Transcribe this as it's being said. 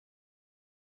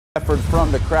Effort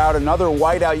from the crowd. Another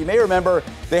whiteout. You may remember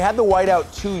they had the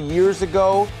whiteout 2 years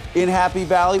ago in Happy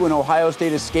Valley when Ohio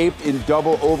State escaped in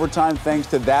double overtime thanks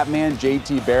to that man,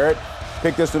 J.T. Barrett.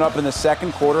 Picked this one up in the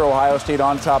second quarter. Ohio State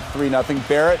on top 3-0.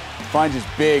 Barrett finds his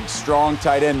big, strong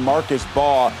tight end, Marcus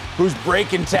Baugh, who's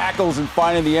breaking tackles and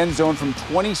finding the end zone from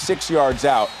 26 yards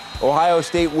out. Ohio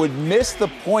State would miss the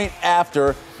point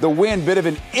after the win. Bit of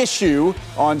an issue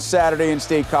on Saturday in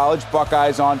State College.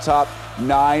 Buckeyes on top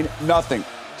 9-0.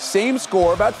 Same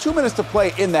score, about 2 minutes to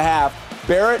play in the half.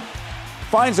 Barrett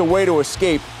finds a way to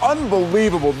escape.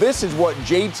 Unbelievable. This is what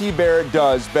J.T. Barrett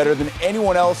does better than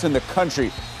anyone else in the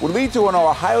country. Would lead to an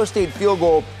Ohio State field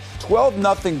goal,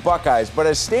 12-0 Buckeyes. But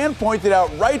as Stan pointed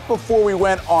out right before we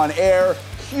went on air,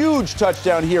 huge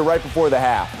touchdown here right before the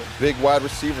half. Big wide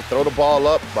receiver, throw the ball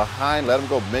up behind, let him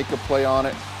go make a play on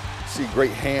it. See great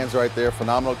hands right there,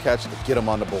 phenomenal catch to get him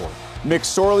on the board.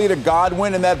 McSorley to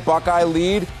Godwin, and that Buckeye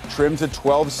lead trimmed to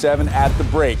 12-7 at the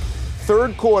break.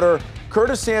 Third quarter,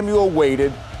 Curtis Samuel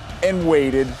waited and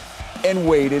waited and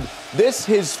waited. This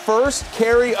his first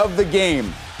carry of the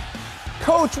game.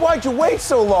 Coach, why'd you wait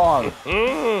so long?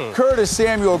 Curtis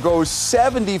Samuel goes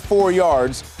 74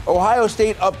 yards. Ohio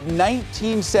State up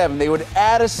 19-7. They would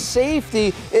add a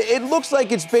safety. It looks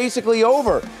like it's basically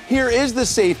over. Here is the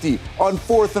safety on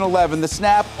 4th and 11. The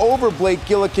snap over Blake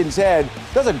Gillikin's head.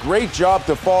 Does a great job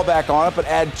to fall back on it, but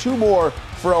add 2 more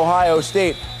for Ohio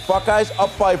State. Buckeyes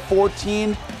up by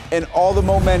 14 and all the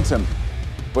momentum.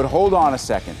 But hold on a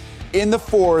second. In the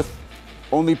fourth,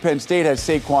 only Penn State has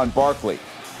Saquon Barkley.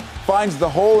 Finds the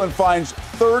hole and finds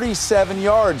 37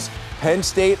 yards. Penn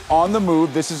State on the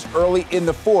move. This is early in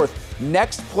the fourth.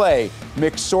 Next play,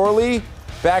 McSorley,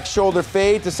 back shoulder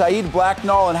fade to Saeed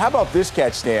Blacknall. And how about this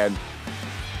catch, Stan?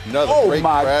 Another great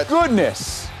my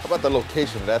goodness. How about the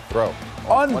location of that throw?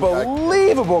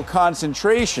 Unbelievable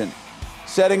concentration.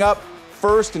 Setting up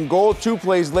 1st and goal. 2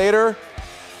 plays later,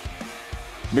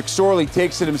 McSorley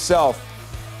takes it himself.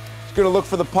 He's going to look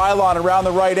for the pylon around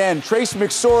the right end. Trace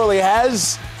McSorley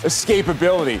has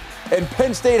escapability. And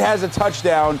Penn State has a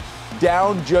touchdown,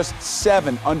 down just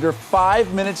 7. Under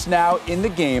 5 minutes now in the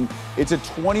game. It's a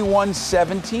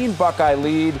 21-17 Buckeye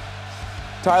lead.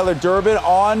 Tyler Durbin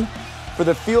on for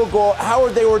the field goal.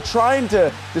 Howard, they were trying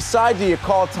to decide, do you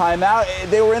call timeout?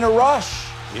 They were in a rush.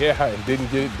 Yeah, and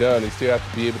didn't get it done. They still have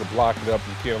to be able to block it up.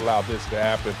 You can't allow this to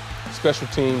happen. Special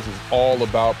teams is all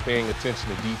about paying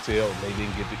attention to detail, and they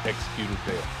didn't get it executed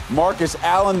there. Marcus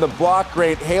Allen, the block,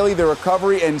 great. Haley, the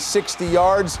recovery, and 60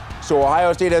 yards. So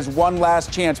Ohio State has one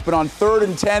last chance. But on 3rd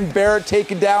and 10, Barrett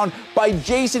taken down by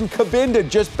Jason Kabinda,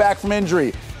 just back from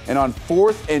injury. And on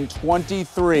 4th and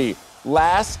 23,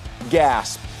 last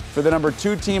gasp for the number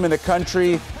 2 team in the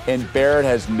country, and Barrett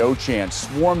has no chance.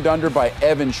 Swarmed under by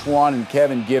Evan Schwan and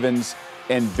Kevin Givens.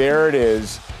 And there it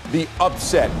is, the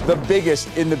upset, the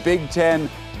biggest in the Big Ten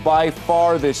by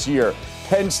far this year.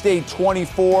 Penn State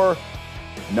 24,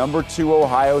 number 2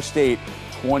 Ohio State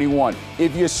 21.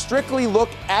 If you strictly look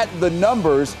at the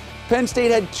numbers, Penn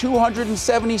State had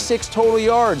 276 total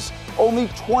yards, only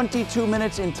 22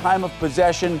 minutes in time of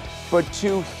possession, but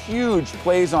 2 huge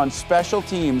plays on special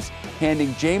teams,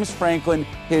 handing James Franklin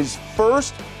his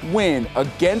first win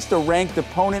against a ranked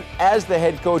opponent as the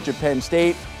head coach of Penn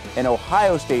State. And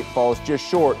Ohio State falls just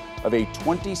short of a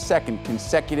 22nd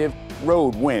consecutive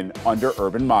road win under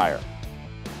Urban Meyer.